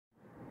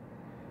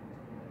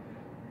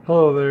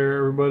Hello there,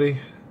 everybody.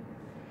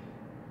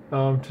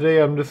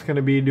 Today I'm just going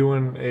to be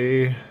doing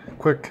a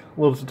quick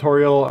little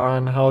tutorial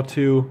on how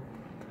to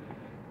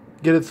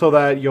get it so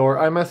that your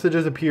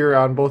iMessages appear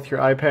on both your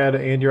iPad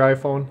and your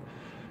iPhone.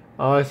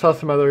 I saw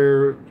some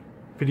other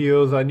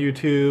videos on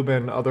YouTube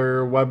and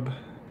other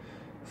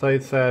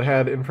websites that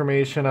had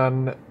information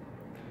on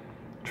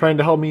trying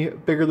to help me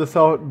figure this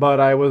out,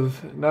 but I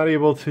was not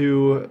able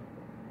to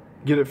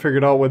get it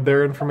figured out with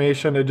their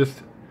information.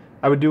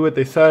 I would do what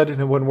they said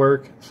and it wouldn't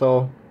work.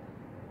 So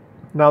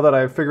now that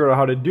I've figured out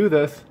how to do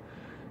this,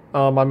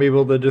 I'm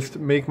able to just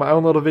make my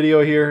own little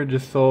video here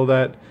just so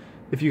that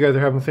if you guys are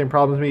having the same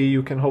problems as me,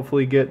 you can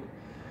hopefully get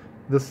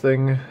this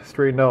thing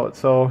straightened out.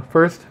 So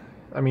first,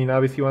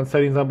 obviously you want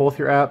settings on both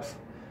your apps,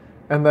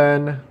 and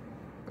then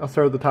I'll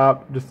start at the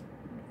top. Just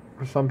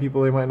for some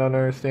people, they might not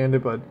understand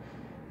it, but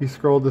you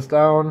scroll this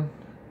down,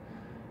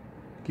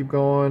 keep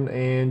going,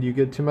 and you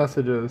get to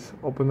messages.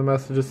 Open the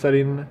messages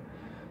setting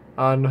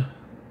on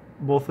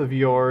both of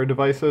your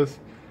devices,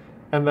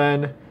 and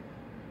then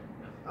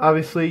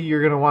obviously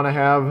you're going to want to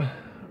have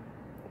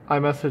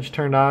iMessage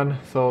turned on,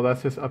 so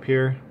that's just up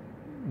here.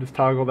 Just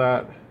toggle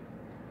that,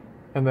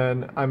 and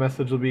then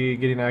iMessage will be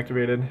getting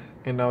activated,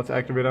 and now it's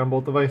activated on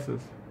both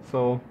devices.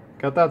 So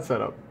got that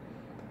set up.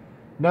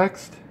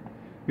 Next,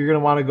 you're going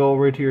to want to go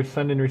over to your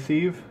send and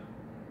receive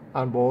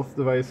on both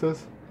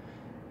devices,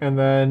 and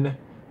then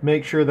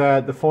make sure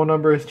that the phone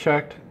number is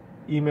checked,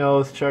 email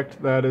is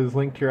checked, that is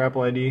linked to your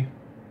Apple ID,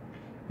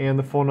 and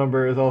the phone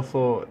number is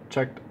also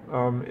checked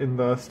in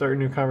the start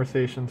new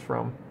conversations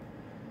from.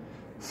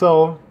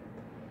 So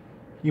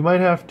you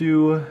might have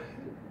to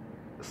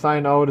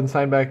sign out and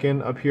sign back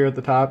in up here at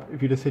the top.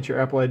 If you just hit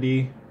your Apple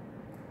ID,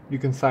 you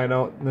can sign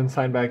out and then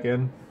sign back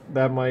in.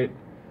 That might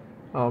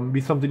be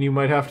something you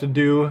might have to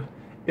do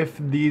if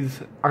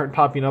these aren't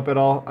popping up at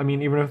all.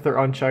 Even if they're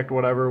unchecked,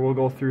 whatever, we'll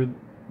go through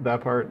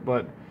that part.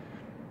 But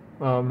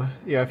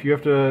yeah, if you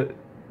have to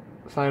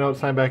sign out,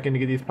 sign back in to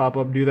get these pop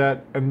up, do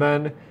that. And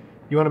then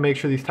you want to make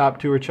sure these top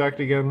two are checked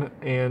again,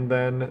 and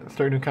then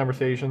start new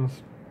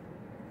conversations.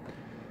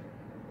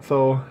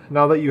 So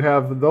now that you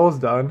have those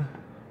done,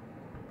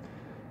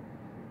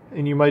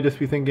 and you might just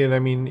be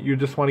thinking, you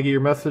just want to get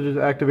your messages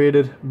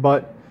activated,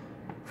 but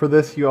for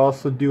this you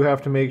also do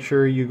have to make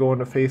sure you go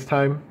into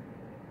FaceTime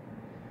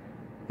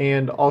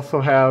and also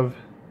have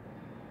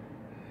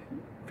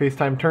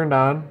FaceTime turned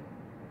on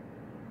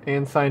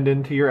and signed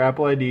into your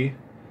Apple ID.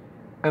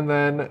 And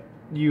then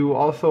you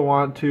also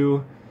want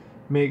to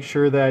make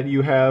sure that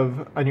you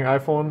have on your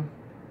iPhone,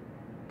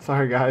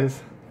 sorry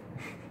guys,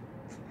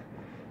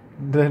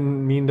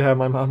 didn't mean to have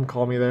my mom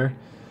call me there,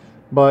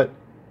 but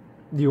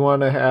you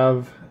want to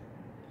have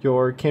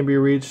your can be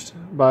reached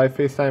by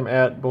FaceTime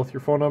at both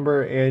your phone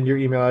number and your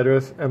email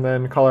address, and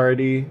then caller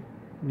ID,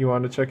 you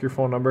want to check your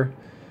phone number.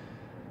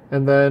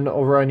 And then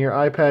over on your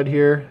iPad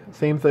here,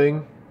 same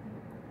thing,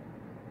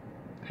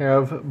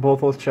 have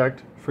both those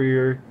checked for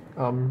your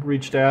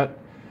reached at,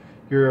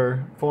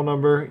 your phone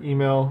number,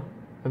 email,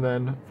 and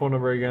then phone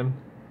number again.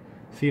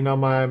 See, now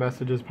my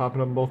iMessage is popping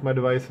up on both my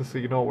devices, so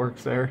you know it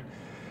works there.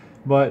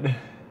 But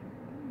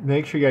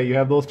make sure you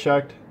have those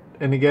checked.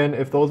 And again,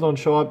 if those don't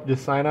show up,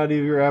 just sign out of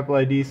your Apple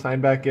ID,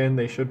 sign back in,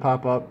 they should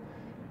pop up,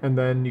 and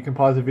then you can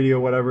pause the video,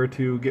 whatever,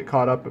 to get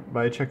caught up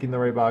by checking the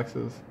right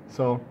boxes.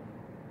 So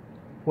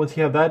once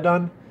you have that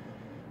done,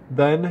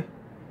 then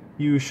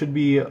you should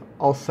be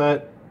all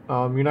set.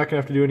 You're not going to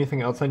have to do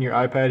anything else on your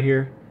iPad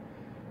here.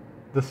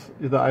 The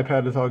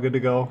iPad is all good to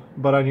go,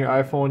 but on your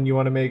iPhone you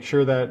want to make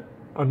sure that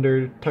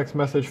under text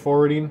message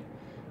forwarding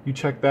you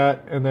check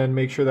that, and then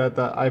make sure that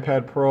the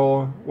iPad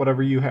Pro,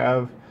 whatever you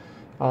have,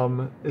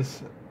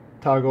 is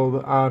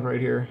toggled on right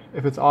here.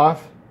 If it's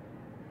off,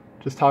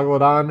 just toggle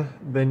it on,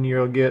 then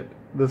you'll get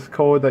this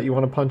code that you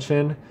want to punch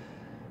in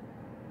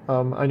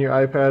on your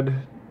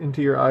iPad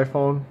into your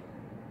iPhone,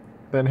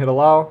 then hit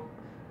allow,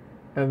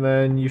 and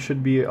then you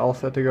should be all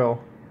set to go,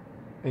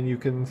 and you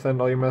can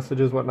send all your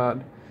messages, whatnot.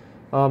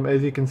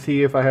 As you can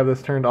see, if I have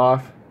this turned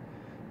off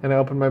and I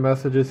open my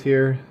messages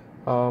here,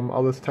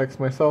 I'll just text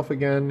myself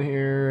again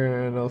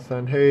here, and I'll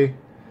send, hey,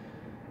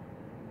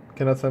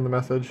 cannot send the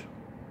message.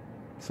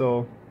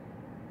 So,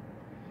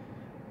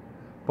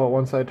 but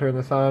once I turn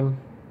this on,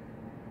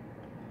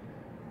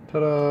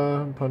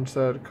 ta-da, punch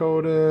that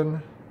code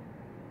in,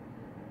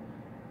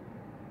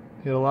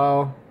 hit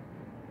allow.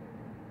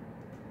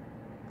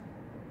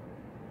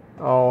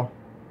 Oh,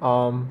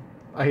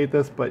 I hate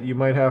this, but you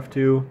might have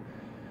to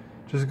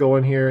just go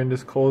in here and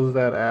just close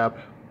that app,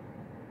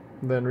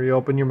 then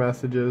reopen your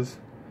messages,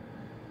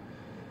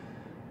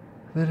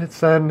 then hit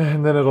send,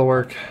 and then it'll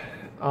work.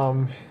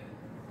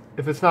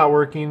 If it's not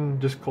working,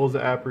 just close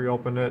the app,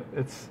 reopen it.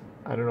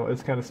 I don't know,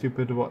 it's kind of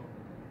stupid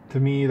to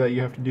me that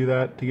you have to do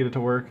that to get it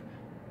to work,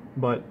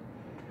 but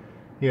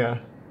yeah,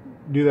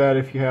 do that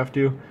if you have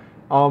to.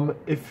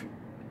 If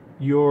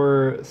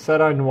you're set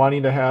on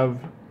wanting to have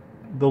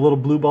the little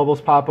blue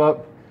bubbles pop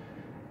up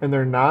and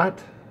they're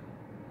not,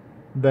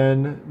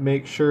 then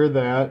make sure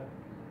that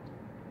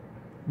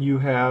you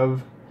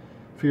have,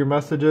 for your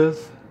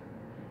messages,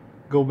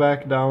 go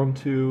back down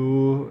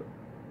to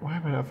why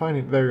am I not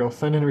finding it? There you go,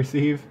 send and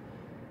receive.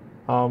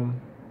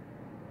 And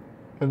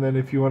then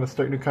if you want to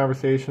start new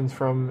conversations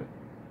from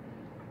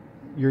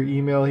your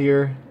email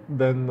here,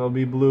 then they'll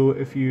be blue.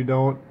 If you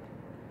don't,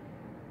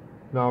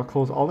 now I'll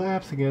close all the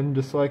apps again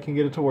just so I can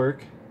get it to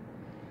work.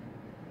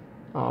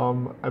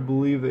 I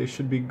believe they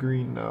should be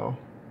green now.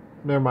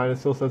 Never mind, it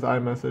still says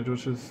iMessage,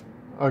 which is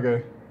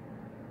okay.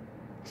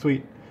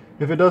 Sweet.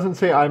 If it doesn't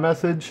say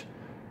iMessage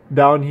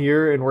down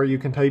here and where you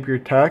can type your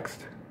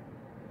text,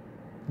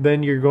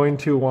 then you're going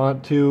to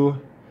want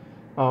to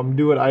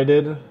do what I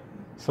did.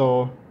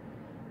 So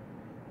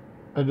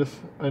I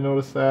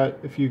noticed that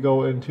if you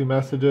go into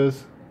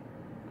messages,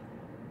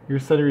 your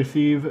send and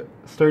receive,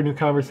 start new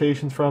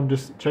conversations from,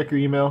 just check your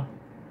email.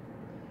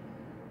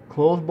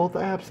 Close both the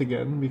apps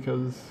again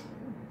because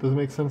it doesn't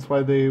make sense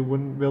why they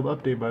wouldn't be able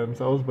to update by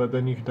themselves, but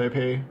then you can type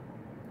hey,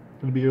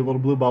 it'll be your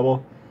little blue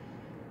bubble.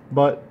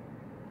 But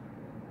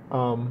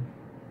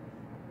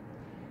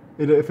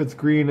if it's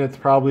green, it's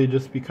probably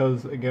just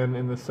because, again,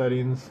 in the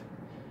settings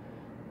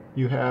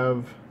you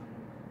have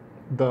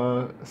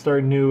the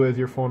start new as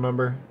your phone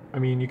number. I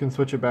mean, you can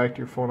switch it back to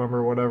your phone number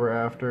or whatever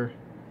after.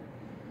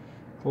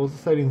 Close the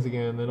settings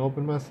again, then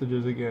open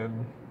messages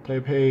again,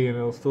 type hey, and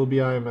it'll still be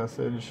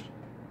iMessage.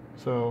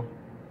 So,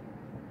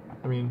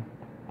 I mean,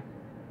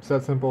 it's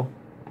that simple.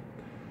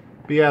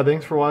 But yeah,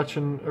 thanks for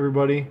watching,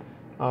 everybody.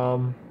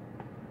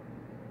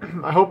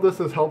 I hope this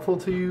is helpful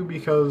to you,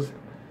 because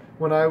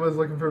when I was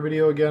looking for a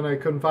video again, I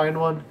couldn't find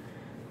one,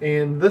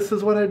 and this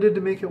is what I did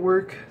to make it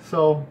work.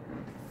 So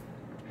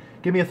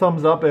give me a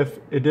thumbs up if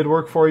it did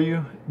work for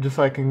you, just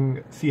so I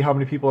can see how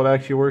many people it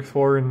actually works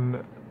for,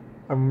 and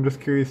I'm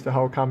just curious to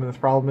how common this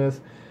problem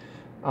is.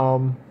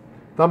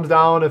 Thumbs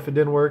down if it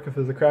didn't work, if it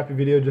was a crappy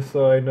video, just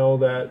so I know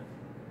that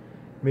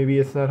maybe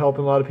it's not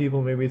helping a lot of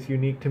people, maybe it's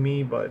unique to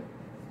me. But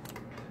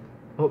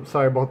oh,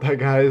 sorry about that,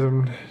 guys.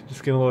 I'm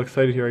just getting a little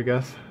excited here, I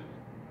guess.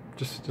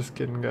 Just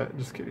kidding, guys.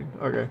 Just kidding.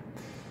 Okay,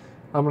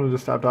 I'm gonna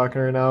just stop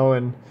talking right now,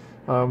 and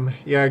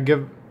yeah,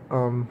 give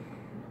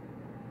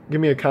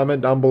me a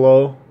comment down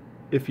below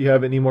if you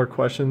have any more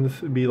questions.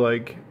 It'd be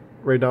like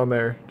right down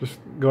there. Just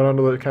go down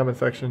to the comment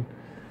section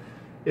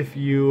if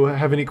you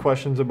have any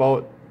questions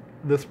about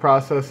this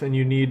process and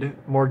you need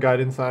more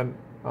guidance on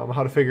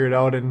how to figure it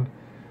out, and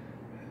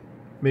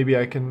maybe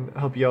I can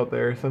help you out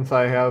there, since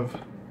I have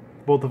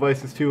both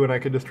devices too, and I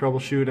could just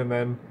troubleshoot. And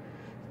then,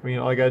 I mean,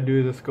 all I gotta do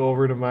is just go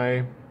over to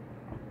my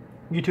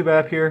YouTube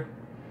app here,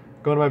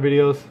 go to my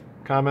videos,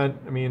 comment.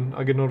 I mean,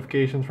 I'll get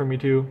notifications from you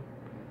too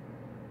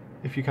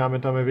if you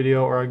comment on my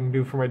video, or I can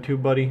do for my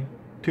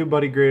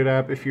TubeBuddy, great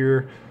app if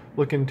you're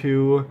looking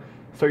to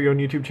start your own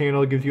YouTube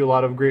channel. It gives you a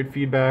lot of great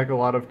feedback, a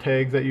lot of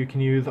tags that you can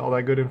use, all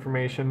that good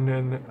information,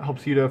 and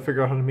helps you to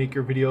figure out how to make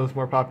your videos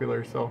more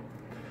popular. So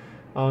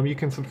you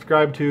can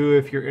subscribe too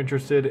if you're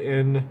interested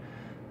in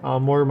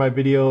more of my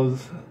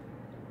videos.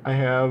 I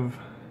have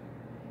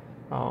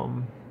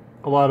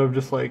a lot of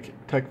just like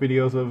tech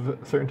videos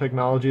of certain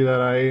technology that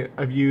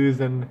I've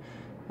used and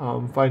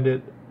find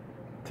it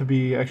to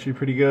be actually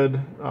pretty good.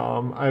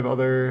 I have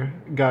other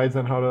guides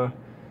on how to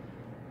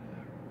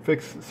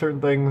fix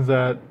certain things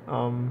that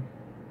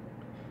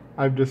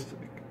I've just,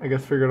 I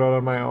guess, figured out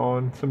on my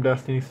own. Some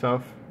Destiny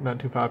stuff, not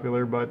too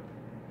popular, but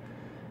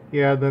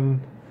yeah,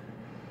 then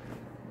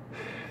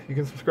you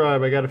can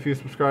subscribe. I got a few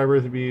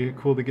subscribers. It'd be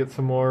cool to get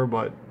some more,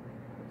 but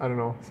I don't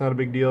know. It's not a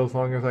big deal as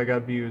long as I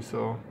got views.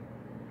 So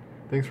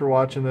thanks for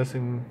watching this,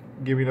 and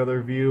give me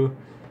another view,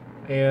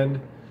 and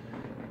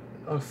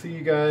I'll see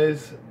you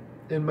guys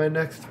in my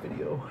next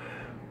video.